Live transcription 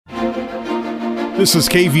This is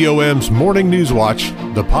KVOM's Morning News Watch,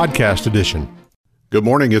 the podcast edition. Good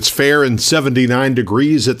morning. It's fair and 79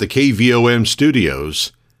 degrees at the KVOM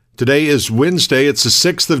studios. Today is Wednesday. It's the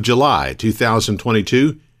 6th of July,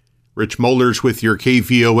 2022. Rich Mollers with your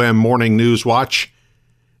KVOM Morning News Watch.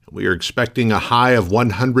 We are expecting a high of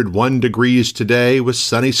 101 degrees today with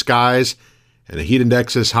sunny skies and a heat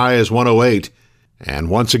index as high as 108.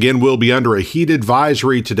 And once again, we'll be under a heat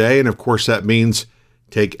advisory today. And of course, that means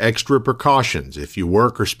take extra precautions. If you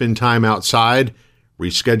work or spend time outside,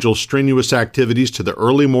 reschedule strenuous activities to the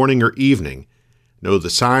early morning or evening. Know the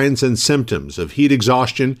signs and symptoms of heat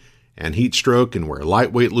exhaustion and heat stroke and wear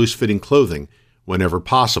lightweight, loose-fitting clothing whenever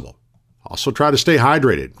possible. Also try to stay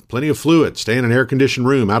hydrated, plenty of fluid, stay in an air-conditioned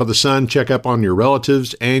room, out of the sun, check up on your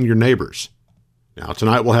relatives and your neighbors. Now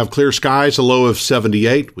tonight we'll have clear skies, a low of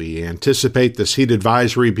 78. We anticipate this heat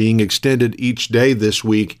advisory being extended each day this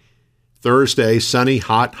week. Thursday, sunny,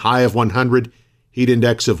 hot, high of 100, heat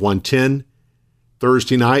index of 110.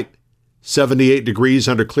 Thursday night, 78 degrees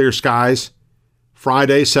under clear skies.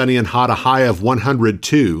 Friday, sunny and hot, a high of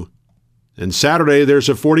 102. And Saturday, there's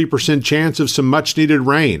a 40% chance of some much-needed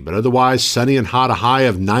rain, but otherwise sunny and hot, a high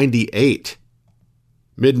of 98.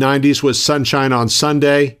 Mid-90s with sunshine on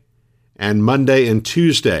Sunday, and Monday and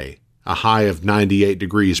Tuesday, a high of 98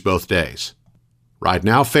 degrees both days. Right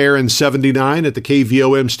now, fair and 79 at the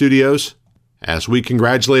KVOM studios, as we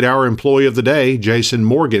congratulate our employee of the day, Jason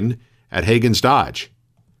Morgan, at Hagen's Dodge.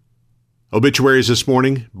 Obituaries this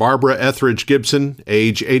morning: Barbara Etheridge Gibson,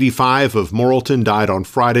 age 85, of Morrilton, died on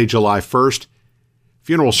Friday, July 1st.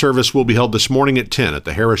 Funeral service will be held this morning at 10 at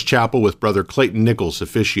the Harris Chapel with Brother Clayton Nichols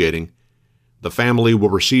officiating. The family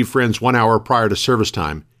will receive friends 1 hour prior to service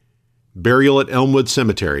time. Burial at Elmwood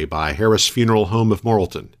Cemetery by Harris Funeral Home of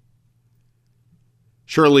Morrilton.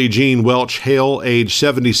 Shirley Jean Welch Hale, age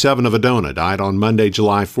 77, of Adona, died on Monday,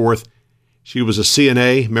 July 4th. She was a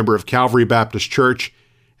CNA, member of Calvary Baptist Church,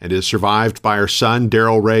 and is survived by her son,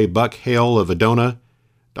 Darrell Ray Buck Hale of Adona,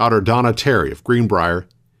 daughter Donna Terry of Greenbrier,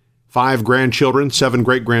 5 grandchildren, 7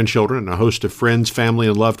 great-grandchildren, and a host of friends, family,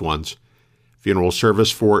 and loved ones. Funeral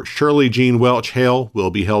service for Shirley Jean Welch Hale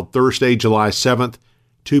will be held Thursday, July 7th,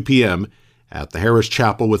 2 p.m. at the Harris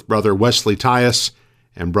Chapel with Brother Wesley Tyus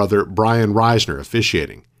and Brother Brian Reisner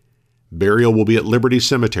officiating. Burial will be at Liberty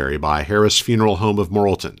Cemetery by Harris Funeral Home of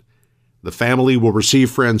Morrilton. The family will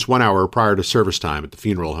receive friends 1 hour prior to service time at the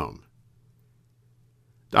funeral home.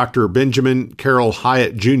 Dr. Benjamin Carroll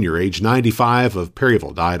Hyatt Jr., age 95, of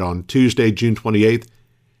Perryville, died on Tuesday, June 28th.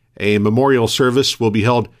 A memorial service will be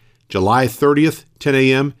held July 30th, 10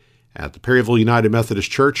 a.m. at the Perryville United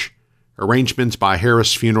Methodist Church. Arrangements by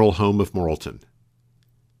Harris Funeral Home of Morrilton.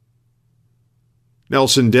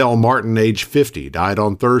 Nelson Dell Martin, age 50, died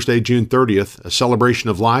on Thursday, June 30th. A celebration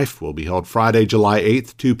of life will be held Friday, July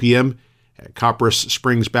 8th, 2 p.m. at Copperas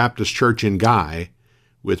Springs Baptist Church in Guy,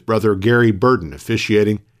 with Brother Gary Burden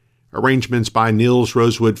officiating. Arrangements by Niels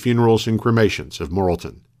Rosewood Funerals and Cremations of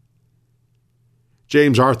Morrilton.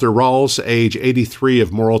 James Arthur Rawls, age 83,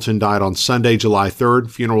 of Morrilton, died on Sunday, July 3rd.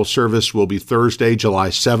 Funeral service will be Thursday, July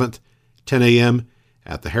 7th, 10 a.m.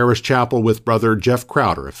 at the Harris Chapel with Brother Jeff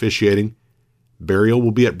Crowder officiating. Burial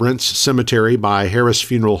will be at Brent's Cemetery by Harris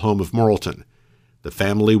Funeral Home of Morrilton. The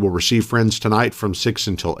family will receive friends tonight from 6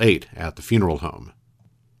 until 8 at the funeral home.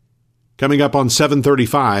 Coming up on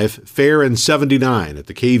 7:35, fair and 79 at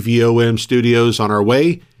the KVOM studios, on our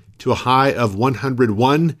way to a high of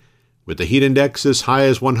 101 with the heat index as high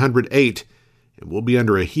as 108. And we'll be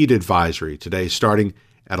under a heat advisory today starting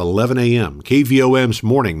at 11 a.m. KVOM's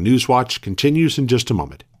Morning News Watch continues in just a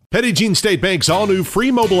moment. Petit Jean State Bank's all-new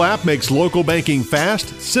free mobile app makes local banking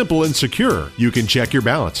fast, simple, and secure. You can check your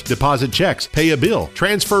balance, deposit checks, pay a bill,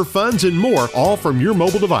 transfer funds, and more, all from your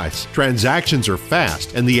mobile device. Transactions are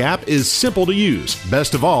fast, and the app is simple to use.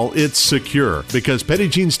 Best of all, it's secure, because Petit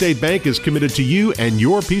Jean State Bank is committed to you and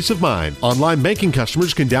your peace of mind. Online banking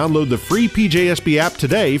customers can download the free PJSB app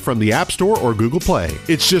today from the App Store or Google Play.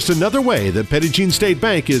 It's just another way that Petit Jean State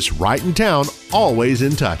Bank is right in town, always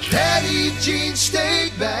in touch. Petit Jean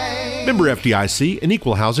State Bank. Member FDIC, an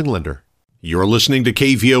equal housing lender. You're listening to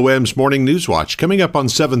KVOM's Morning News Watch. Coming up on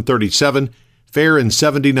 7:37, fair and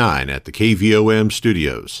 79 at the KVOM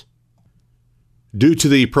studios. Due to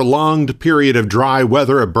the prolonged period of dry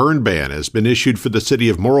weather, a burn ban has been issued for the city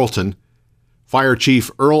of Morrilton. Fire Chief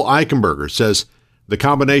Earl Eichenberger says the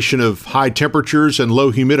combination of high temperatures and low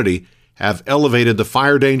humidity have elevated the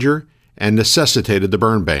fire danger and necessitated the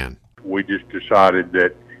burn ban. We just decided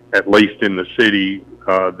that, at least in the city,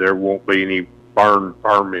 there won't be any burn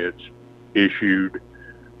permits issued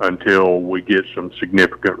until we get some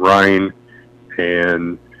significant rain,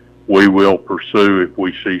 and we will pursue, if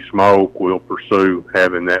we see smoke, we'll pursue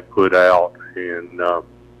having that put out and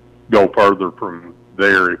go further from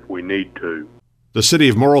there if we need to. The city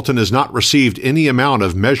of Morrilton has not received any amount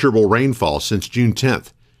of measurable rainfall since June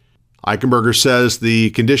 10th. Eichenberger says the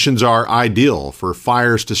conditions are ideal for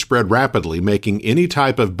fires to spread rapidly, making any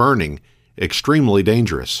type of burning extremely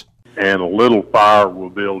dangerous. And a little fire will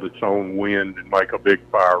build its own wind and make a big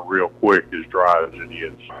fire real quick, as dry as it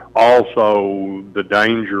is. Also, the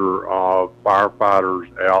danger of firefighters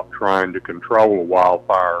out trying to control a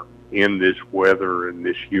wildfire in this weather and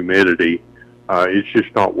this humidity, it's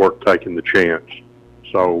just not worth taking the chance.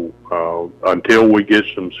 So until we get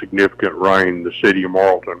some significant rain, the city of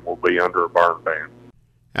Morrilton will be under a burn ban.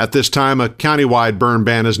 At this time, a countywide burn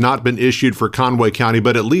ban has not been issued for Conway County,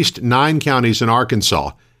 but at least 9 counties in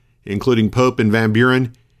Arkansas, including Pope and Van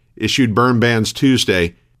Buren, issued burn bans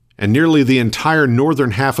Tuesday, and nearly the entire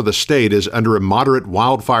northern half of the state is under a moderate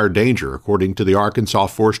wildfire danger, according to the Arkansas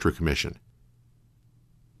Forestry Commission.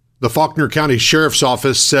 The Faulkner County Sheriff's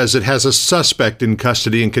Office says it has a suspect in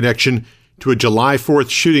custody in connection to a July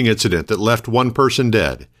 4th shooting incident that left one person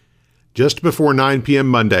dead. Just before 9 p.m.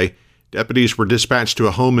 Monday, deputies were dispatched to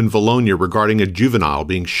a home in Valonia regarding a juvenile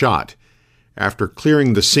being shot. After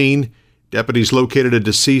clearing the scene, deputies located a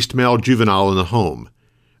deceased male juvenile in the home.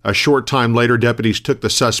 A short time later, deputies took the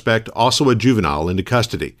suspect, also a juvenile, into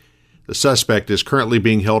custody. The suspect is currently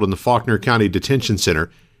being held in the Faulkner County Detention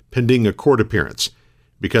Center pending a court appearance.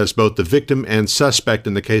 Because both the victim and suspect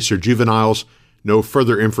in the case are juveniles, no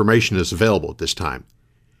further information is available at this time.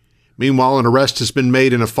 Meanwhile, an arrest has been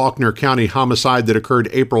made in a Faulkner County homicide that occurred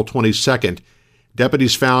April 22nd.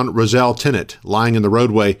 Deputies found Roselle Tennant lying in the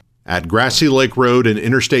roadway at Grassy Lake Road and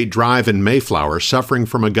Interstate Drive in Mayflower, suffering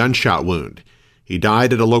from a gunshot wound. He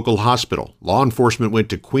died at a local hospital. Law enforcement went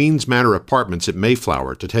to Queens Manor Apartments at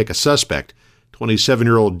Mayflower to take a suspect,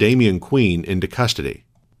 27-year-old Damian Queen, into custody.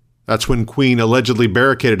 That's when Queen allegedly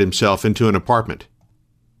barricaded himself into an apartment.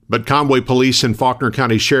 But Conway Police and Faulkner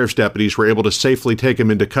County Sheriff's deputies were able to safely take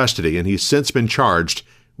him into custody, and he's since been charged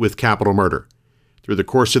with capital murder. Through the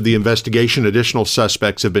course of the investigation, additional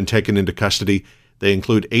suspects have been taken into custody. They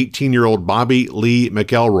include 18-year-old Bobby Lee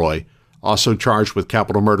McElroy, also charged with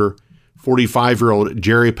capital murder, 45-year-old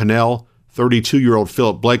Jerry Pennell, 32-year-old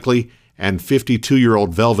Philip Blakely, and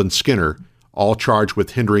 52-year-old Velvin Skinner, all charged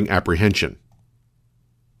with hindering apprehension.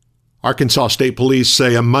 Arkansas State Police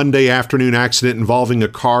say a Monday afternoon accident involving a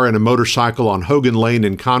car and a motorcycle on Hogan Lane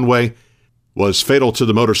in Conway was fatal to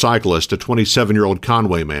the motorcyclist, a 27-year-old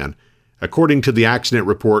Conway man. According to the accident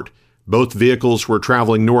report, both vehicles were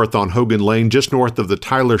traveling north on Hogan Lane, just north of the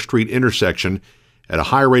Tyler Street intersection, at a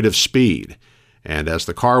high rate of speed. And as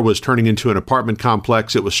the car was turning into an apartment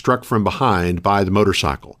complex, it was struck from behind by the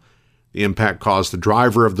motorcycle. The impact caused the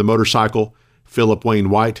driver of the motorcycle, Philip Wayne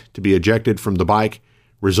White, to be ejected from the bike,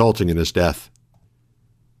 resulting in his death.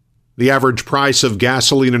 The average price of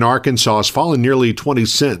gasoline in Arkansas has fallen nearly 20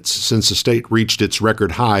 cents since the state reached its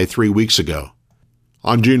record high 3 weeks ago.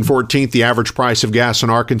 On June 14th, the average price of gas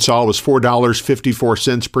in Arkansas was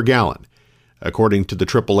 $4.54 per gallon. According to the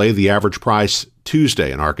AAA, the average price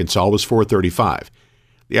Tuesday in Arkansas was $4.35.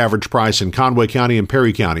 The average price in Conway County and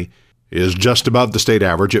Perry County is just above the state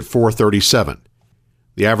average at $4.37.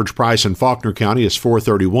 The average price in Faulkner County is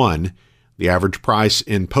 $4.31. The average price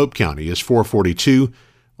in Pope County is $4.42,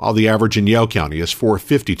 while the average in Yale County is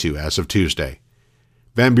 $4.52 as of Tuesday.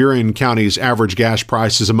 Van Buren County's average gas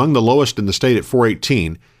price is among the lowest in the state at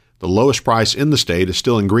 $4.18. The lowest price in the state is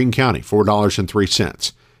still in Greene County,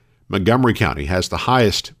 $4.03. Montgomery County has the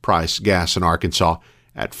highest price gas in Arkansas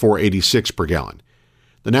at $4.86 per gallon.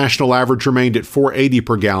 The national average remained at $4.80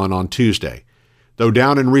 per gallon on Tuesday. Though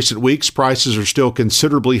down in recent weeks, prices are still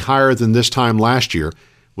considerably higher than this time last year,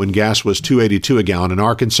 when gas was $2.82 a gallon in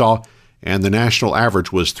Arkansas, and the national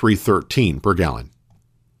average was $3.13 per gallon.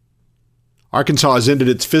 Arkansas has ended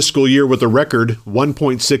its fiscal year with a record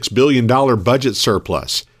 $1.6 billion budget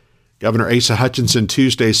surplus. Governor Asa Hutchinson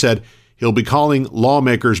Tuesday said he'll be calling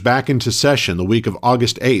lawmakers back into session the week of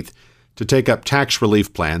August 8th to take up tax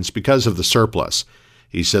relief plans because of the surplus.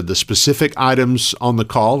 He said the specific items on the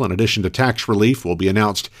call, in addition to tax relief, will be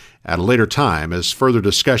announced at a later time as further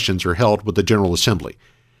discussions are held with the General Assembly.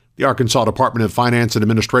 The Arkansas Department of Finance and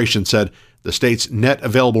Administration said the state's net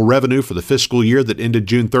available revenue for the fiscal year that ended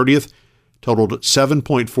June 30th totaled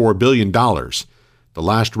 $7.4 billion. The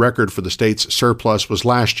last record for the state's surplus was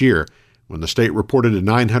last year, when the state reported a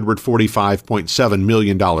 $945.7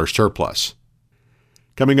 million surplus.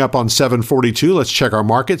 Coming up on 742, let's check our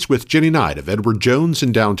markets with Jenny Knight of Edward Jones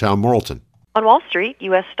in downtown Morrilton. On Wall Street,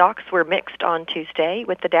 U.S. stocks were mixed on Tuesday,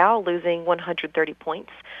 with the Dow losing 130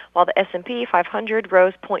 points, while the S&P 500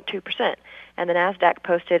 rose 0.2%, and the Nasdaq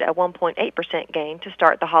posted a 1.8% gain to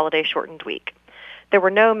start the holiday-shortened week. There were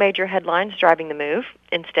no major headlines driving the move.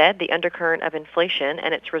 Instead, the undercurrent of inflation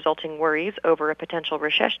and its resulting worries over a potential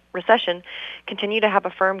recession continue to have a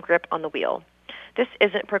firm grip on the wheel. This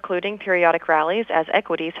isn't precluding periodic rallies, as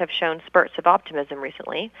equities have shown spurts of optimism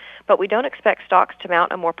recently, but we don't expect stocks to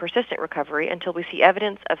mount a more persistent recovery until we see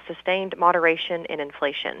evidence of sustained moderation in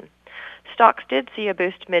inflation. Stocks did see a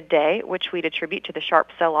boost midday, which we'd attribute to the sharp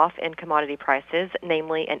sell-off in commodity prices,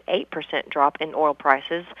 namely an 8% drop in oil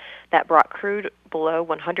prices that brought crude below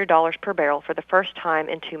 $100 per barrel for the first time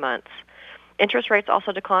in 2 months. Interest rates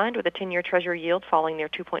also declined, with the 10-year Treasury yield falling near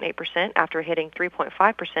 2.8% after hitting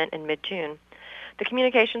 3.5% in mid-June. The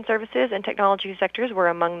communication services and technology sectors were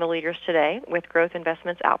among the leaders today, with growth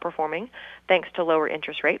investments outperforming thanks to lower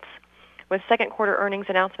interest rates. With second quarter earnings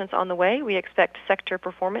announcements on the way, we expect sector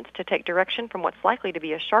performance to take direction from what's likely to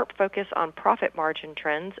be a sharp focus on profit margin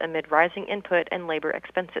trends amid rising input and labor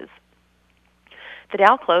expenses. The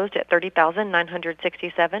Dow closed at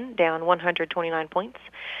 30,967, down 129 points.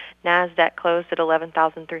 NASDAQ closed at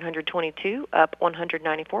 11,322, up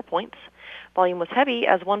 194 points. Volume was heavy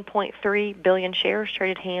as 1.3 billion shares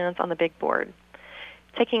traded hands on the big board.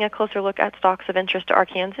 Taking a closer look at stocks of interest to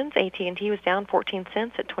Arkansans, AT&T was down 14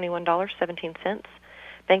 cents at $21.17.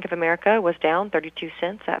 Bank of America was down 32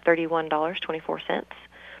 cents at $31.24.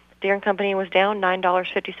 Deere & Company was down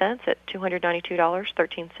 $9.50 at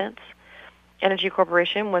 $292.13. Energy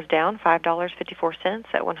Corporation was down $5.54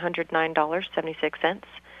 at $109.76.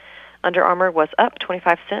 Under Armour was up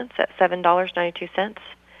 25 cents at $7.92.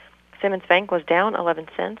 Simmons Bank was down 11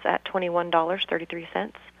 cents at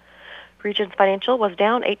 $21.33. Regions Financial was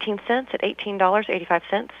down 18 cents at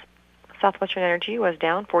 $18.85. Southwestern Energy was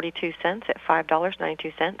down 42 cents at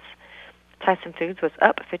 $5.92. Tyson Foods was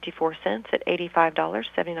up 54 cents at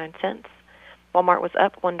 $85.79. Walmart was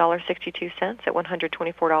up $1.62 at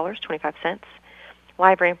 $124.25.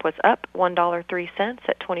 LiveRamp was up $1.03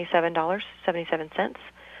 at $27.77.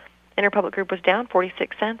 Interpublic Group was down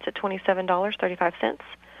 46 cents at $27.35.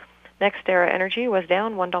 NextEra Energy was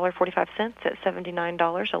down $1.45 at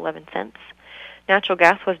 $79.11. Natural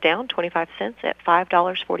gas was down 25 cents at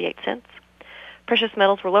 $5.48. Precious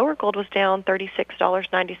metals were lower. Gold was down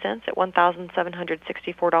 $36.90 at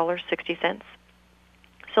 $1,764.60.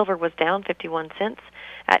 Silver was down 51 cents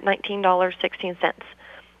at $19.16.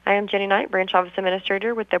 I am Jenny Knight, Branch Office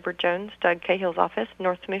Administrator with Edward Jones, Doug Cahill's office,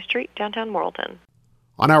 North Smooth Street, downtown Morrilton.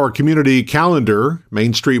 On our community calendar,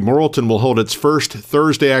 Main Street Morrilton will hold its first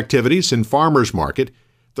Thursday activities in Farmers Market,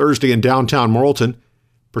 Thursday in downtown Morrilton.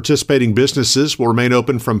 Participating businesses will remain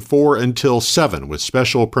open from 4 until 7 with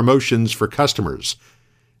special promotions for customers.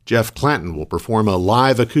 Jeff Clanton will perform a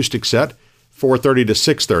live acoustic set, 4:30 to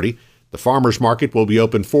 6:30. The Farmers Market will be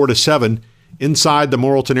open 4 to 7 inside the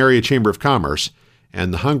Morrilton Area Chamber of Commerce,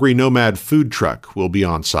 and the Hungry Nomad food truck will be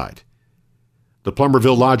on site. The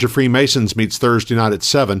Plumerville Lodge of Freemasons meets Thursday night at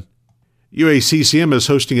 7. UACCM is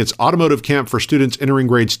hosting its automotive camp for students entering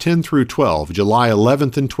grades 10 through 12, July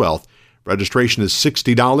 11th and 12th. Registration is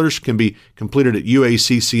 $60, can be completed at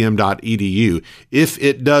uaccm.edu. If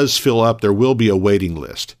it does fill up, there will be a waiting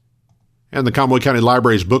list. And the Conway County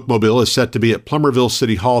Library's bookmobile is set to be at Plumerville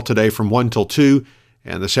City Hall today from 1 till 2,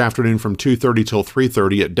 and this afternoon from 2:30 till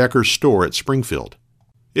 3:30 at Decker's Store at Springfield.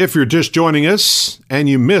 If you're just joining us and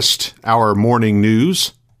you missed our morning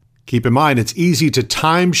news, keep in mind it's easy to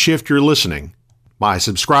time shift your listening by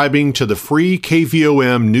subscribing to the free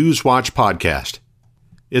KVOM Newswatch podcast.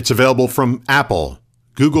 It's available from Apple,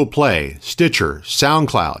 Google Play, Stitcher,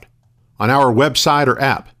 SoundCloud, on our website or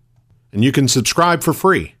app, and you can subscribe for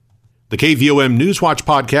free. The KVOM Newswatch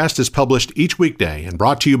podcast is published each weekday and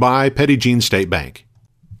brought to you by Petit Jean State Bank.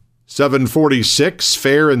 7:46,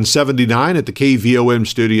 Fair and 79 at the KVOM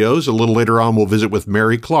studios. A little later on, we'll visit with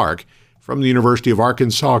Mary Clark from the University of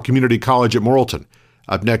Arkansas Community College at Morrilton.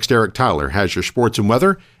 Up next, Eric Tyler has your sports and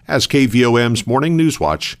weather as KVOM's Morning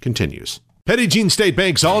Newswatch continues. Petit Jean State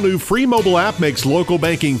Bank's all-new free mobile app makes local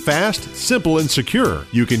banking fast, simple, and secure.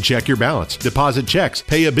 You can check your balance, deposit checks,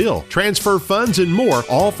 pay a bill, transfer funds, and more,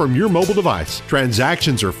 all from your mobile device.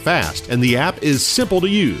 Transactions are fast, and the app is simple to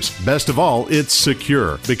use. Best of all, it's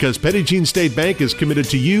secure, because Petit Jean State Bank is committed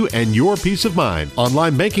to you and your peace of mind.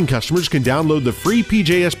 Online banking customers can download the free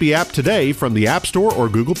PJSB app today from the App Store or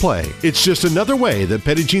Google Play. It's just another way that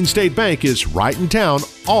Petit Jean State Bank is right in town,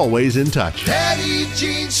 always in touch. Petit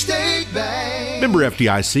Jean State Bank. Member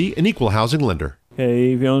FDIC, an equal housing lender.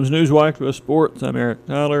 KVOM's Newswatch with sports. I'm Eric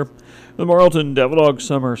Tyler. The Morrilton Devil Dog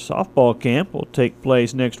Summer Softball Camp will take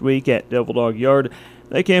place next week at Devil Dog Yard.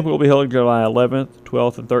 Day camp will be held July 11th,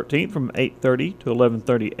 12th, and 13th from 8:30 to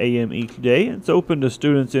 11:30 a.m. each day. It's open to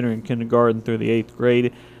students entering kindergarten through the 8th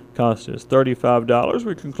grade. Cost is $35,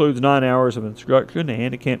 which includes 9 hours of instruction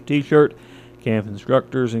and a camp T-shirt. Camp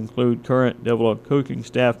instructors include current Devil-Dog coaching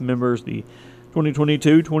staff members, the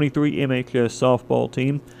 2022-23 MHS softball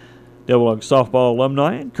team, Devil-Dog softball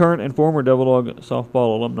alumni, and current and former Devil-Dog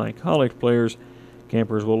softball alumni college players.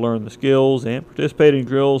 Campers will learn the skills and participate in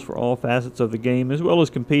drills for all facets of the game, as well as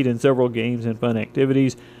compete in several games and fun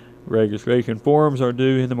activities. Registration forms are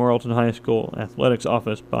due in the Morrilton High School athletics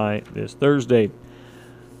office by this Thursday.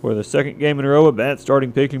 For the second game in a row, a bad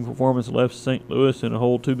starting pitching performance left St. Louis in a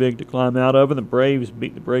hole too big to climb out of, and the Braves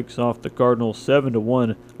beat the brakes off the Cardinals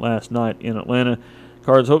 7-1 last night in Atlanta.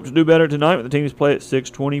 Cards hope to do better tonight, but the teams play at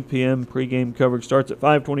 6:20 p.m. Pre-game coverage starts at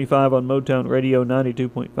 5:25 on Motown Radio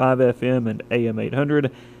 92.5 FM and AM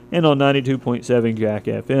 800, and on 92.7 Jack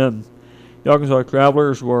FM. The Arkansas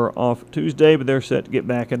Travelers were off Tuesday, but they're set to get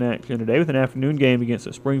back in action today with an afternoon game against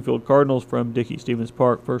the Springfield Cardinals from Dickey-Stevens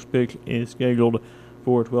Park. First pitch is scheduled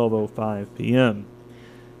for 12:05 p.m.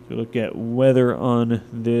 So look at weather on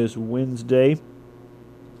this Wednesday.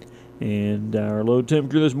 And our low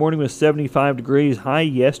temperature this morning was 75 degrees. High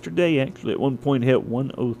yesterday, actually at one point hit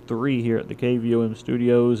 103 here at the KVOM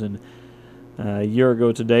studios. And a year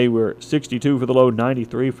ago today, we were at 62 for the low,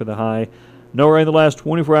 93 for the high. No rain the last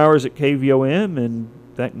 24 hours at KVOM. And in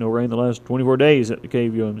fact, no rain the last 24 days at the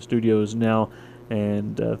KVOM studios now.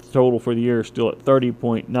 And the total for the year is still at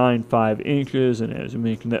 30.95 inches. And as you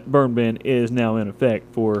mentioned, that burn ban is now in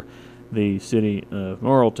effect for the city of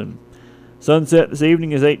Morrilton. Sunset this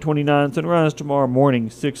evening is 8:29. Sunrise tomorrow morning,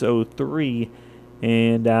 6:03.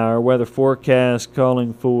 And our weather forecast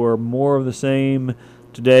calling for more of the same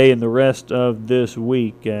today and the rest of this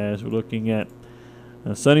week, as we're looking at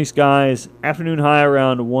sunny skies. Afternoon high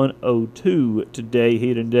around 102 today.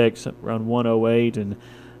 Heat index around 108. And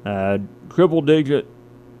triple-digit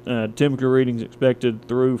temperature readings expected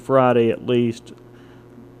through Friday at least.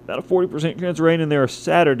 About a 40% chance of rain in there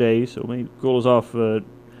Saturday, so maybe cool us off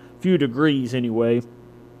few degrees anyway,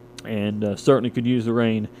 and certainly could use the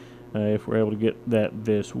rain if we're able to get that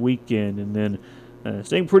this weekend. And then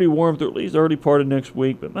staying pretty warm through at least the early part of next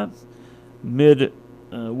week, but by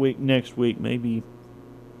mid-week next week, maybe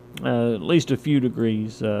at least a few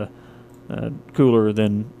degrees cooler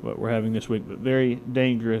than what we're having this week, but very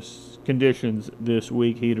dangerous conditions this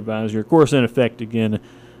week. Heat advisory, of course, in effect again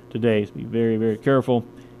today, so be very, very careful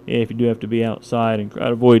if you do have to be outside, and try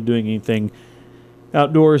to avoid doing anything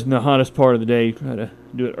outdoors in the hottest part of the day. Try to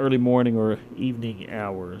do it early morning or evening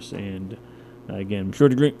hours. And again, be sure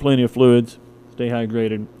to drink plenty of fluids, stay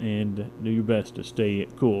hydrated, and do your best to stay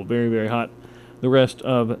cool. Very, very hot the rest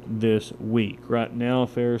of this week. Right now,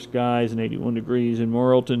 fair skies and 81 degrees in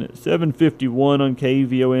Morrilton at 7:51 on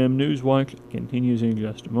KVOM Newswatch. Continues in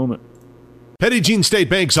just a moment. Petit Jean State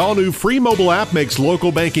Bank's all-new free mobile app makes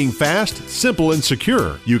local banking fast, simple, and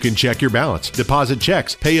secure. You can check your balance, deposit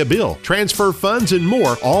checks, pay a bill, transfer funds, and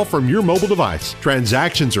more, all from your mobile device.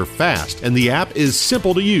 Transactions are fast, and the app is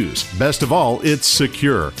simple to use. Best of all, it's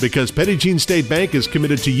secure, because Petit Jean State Bank is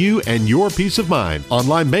committed to you and your peace of mind.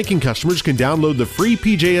 Online banking customers can download the free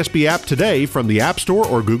PJSB app today from the App Store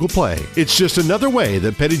or Google Play. It's just another way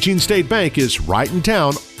that Petit Jean State Bank is right in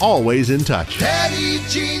town, always in touch. Petit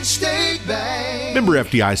Jean State Bank. Member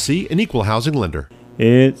FDIC, an equal housing lender.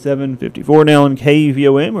 It's 7:54 now on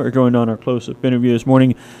KVOM. We're joined on our close-up interview this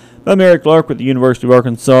morning by Mary Clark with the University of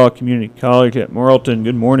Arkansas Community College at Morrilton.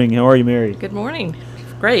 Good morning. How are you, Mary? Good morning.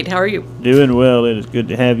 Great. How are you? Doing well. It is good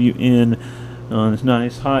to have you in on this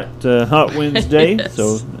nice hot Wednesday. Yes.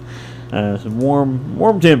 So some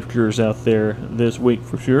warm temperatures out there this week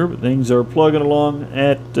for sure, but things are plugging along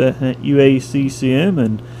at UACCM,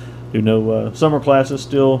 and you know, summer classes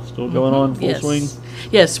still going on full swing?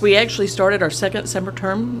 Yes, we actually started our second summer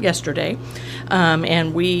term yesterday,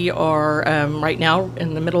 and we are right now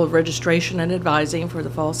in the middle of registration and advising for the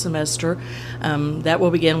fall semester. That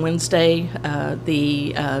will begin Wednesday,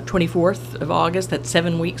 the 24th of August. That's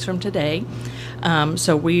 7 weeks from today.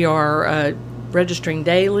 So we are registering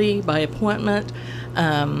daily by appointment.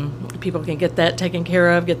 People can get that taken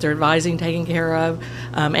care of, get their advising taken care of,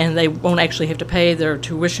 and they won't actually have to pay their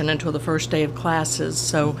tuition until the first day of classes.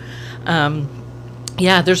 So,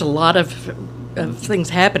 there's a lot of things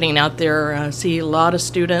happening out there. See a lot of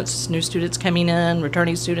students, new students coming in,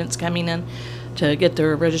 returning students coming in to get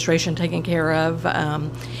their registration taken care of.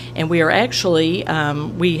 And we are actually,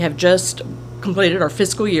 we have just completed our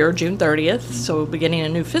fiscal year June 30th, so beginning a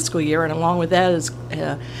new fiscal year, and along with that is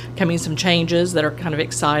coming some changes that are kind of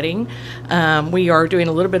exciting. We are doing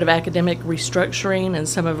a little bit of academic restructuring in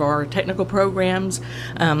some of our technical programs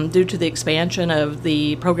due to the expansion of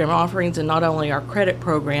the program offerings, and not only our credit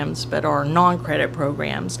programs but our non-credit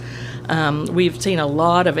programs. We've seen a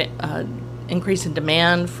lot of increase in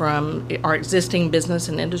demand from our existing business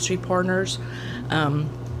and industry partners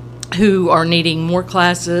who are needing more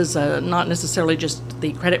classes, not necessarily just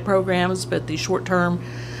the credit programs, but the short-term,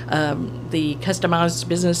 the customized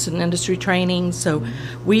business and industry training. So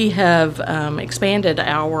we have expanded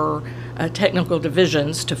our technical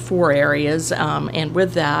divisions to 4 areas, and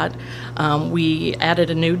with that, we added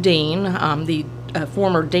a new dean. The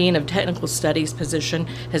former Dean of Technical Studies position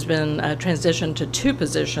has been transitioned to 2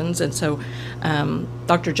 positions, and so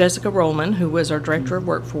Dr. Jessica Rollman, who was our Director of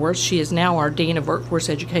Workforce, she is now our Dean of Workforce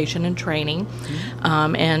Education and Training,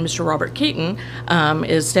 and Mr. Robert Keaton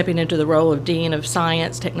is stepping into the role of Dean of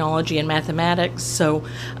Science, Technology, and Mathematics. So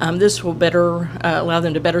this will better allow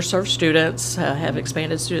them to better serve students, have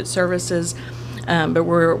expanded student services, but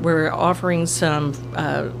we're offering some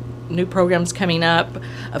new programs coming up.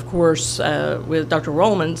 Of course, with Dr.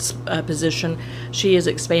 Rollman's position, she is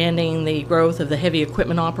expanding the growth of the heavy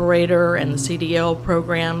equipment operator and the CDL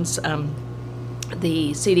programs.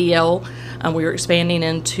 The CDL, we are expanding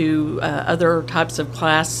into other types of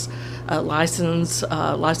class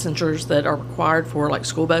licensures that are required for like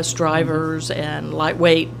school bus drivers and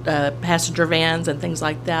lightweight passenger vans and things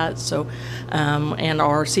like that. So, and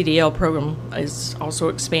our CDL program is also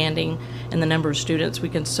expanding in the number of students we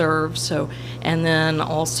can serve. So, and then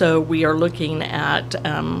also we are looking at,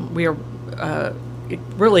 we are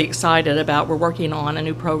really excited about, we're working on a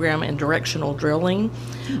new program in directional drilling,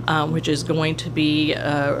 which is going to be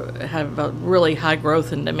have a really high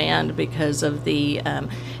growth and demand because of the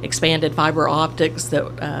expanded fiber optics that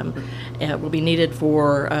will be needed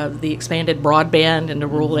for the expanded broadband into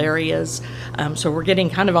rural areas. So we're getting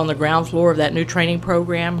kind of on the ground floor of that new training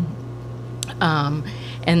program.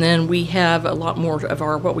 And then we have a lot more of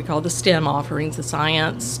our what we call the STEM offerings, the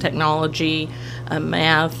science, technology,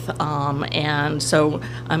 math, and so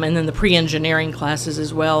and then the pre-engineering classes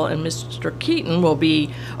as well. And Mr. Keaton will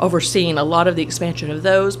be overseeing a lot of the expansion of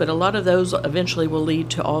those, but a lot of those eventually will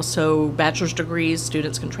lead to also bachelor's degrees.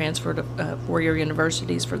 Students can transfer to 4-year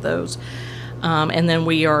universities for those. And then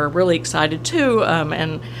we are really excited too,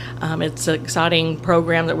 and it's an exciting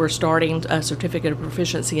program that we're starting, a Certificate of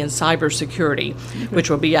Proficiency in Cybersecurity,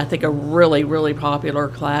 which will be, I think, a really, really popular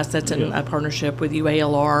class. That's in a partnership with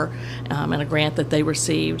UALR and a grant that they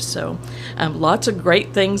received. So lots of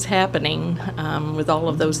great things happening with all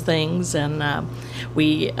of those things, and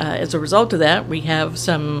we, as a result of that, we have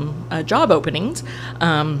some job openings.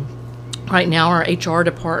 Right now, our HR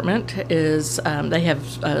department is, they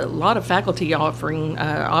have a lot of faculty offering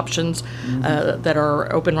options that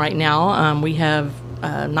are open right now. We have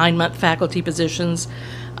 9-month faculty positions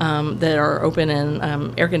that are open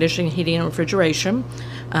in air conditioning, heating, and refrigeration,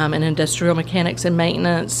 and industrial mechanics and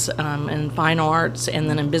maintenance, and fine arts, and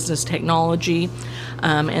then in business technology.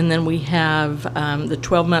 And then we have the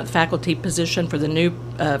 12-month faculty position for the new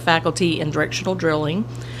faculty in directional drilling.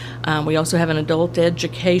 We also have an adult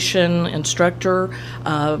education instructor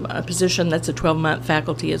a position that's a 12-month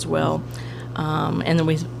faculty as well. And then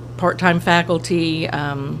we part-time faculty,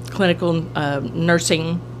 clinical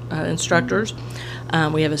nursing instructors.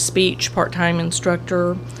 We have a speech part-time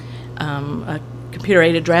instructor, a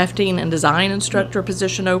computer-aided drafting and design instructor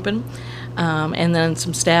position open. And then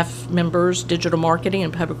some staff members, digital marketing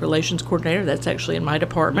and public relations coordinator, that's actually in my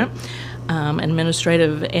department,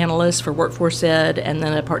 administrative analyst for workforce ed, and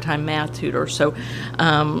then a part-time math tutor. So,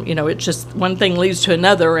 it's just one thing leads to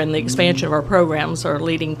another, and the expansion of our programs are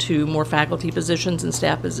leading to more faculty positions and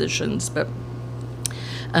staff positions. But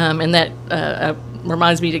and that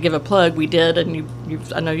reminds me to give a plug. We did, and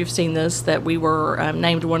I know you've seen this, that we were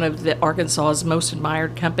named one of the Arkansas's most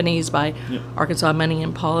admired companies by Arkansas Money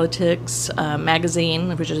and Politics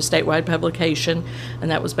magazine, which is a statewide publication,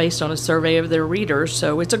 and that was based on a survey of their readers.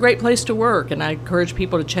 So it's a great place to work, and I encourage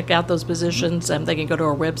people to check out those positions. They can go to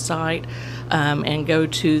our website and go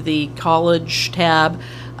to the college tab.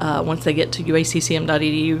 Once they get to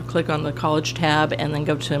uaccm.edu, click on the college tab and then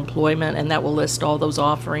go to employment, and that will list all those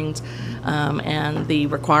offerings and the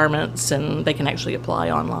requirements, and they can actually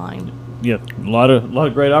apply online. Yeah, a lot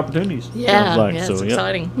of great opportunities. Yeah, like. It's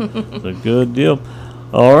exciting. It's a good deal.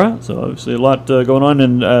 All right, so obviously a lot going on,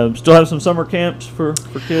 and still have some summer camps for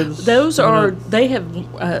kids. Those are they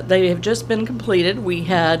have just been completed. We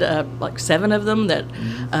had like 7 of them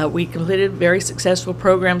that we completed. Very successful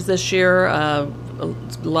programs this year.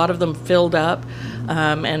 a lot of them filled up,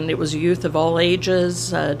 and it was youth of all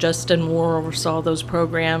ages. Justin Moore oversaw those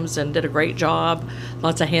programs and did a great job.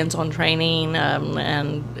 Lots of hands-on training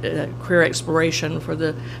and career exploration for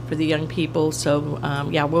the young people. So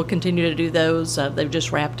we'll continue to do those. They've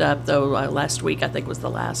just wrapped up though. Last week I think was the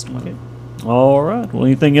last one. Okay. All right. Well,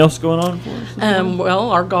 anything else going on for us? Well,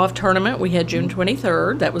 our golf tournament, we had June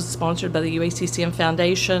 23rd. That was sponsored by the UACCM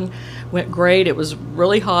Foundation. Went great. It was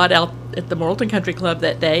really hot out at the Morrilton Country Club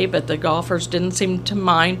that day, but the golfers didn't seem to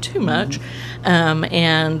mind too much. And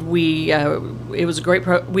it was a great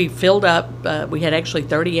we filled up. We had actually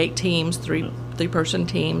 38 teams, three-person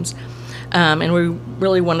teams. And we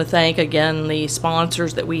really want to thank, again, the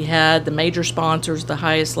sponsors that we had, the major sponsors, the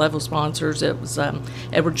highest level sponsors. It was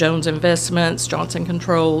Edward Jones Investments, Johnson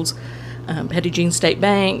Controls, Petit Jean State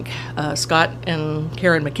Bank, Scott and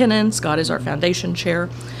Karen McKinnon. Scott is our foundation chair.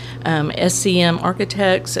 SCM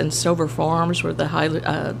Architects and Silver Farms were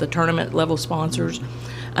the tournament level sponsors.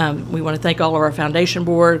 We want to thank all of our foundation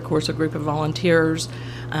board, of course, a group of volunteers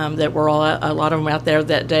that were a lot of them out there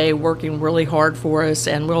that day working really hard for us,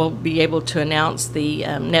 and we'll be able to announce the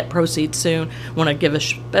net proceeds soon. Want to give a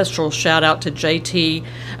special shout out to JT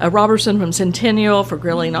Robertson from Centennial for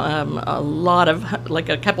grilling a lot of, like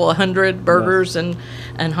a couple of hundred burgers and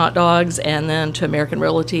hot dogs, and then to American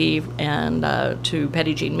Realty and to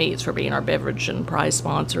Petit Jean Meats for being our beverage and prize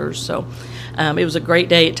sponsors. So it was a great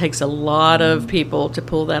day. It takes a lot of people to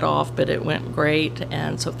pull that off, but it went great,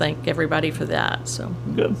 and so thank everybody for that. So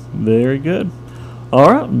good, very good.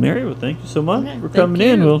 All right, Mary, well, thank you so much for coming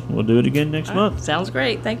in. We'll do it again next month. Sounds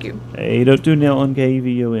great. Thank you. 8:02 now on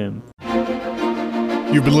KVOM.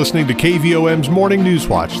 You've been listening to KVOM's Morning News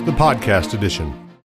Watch, the podcast edition.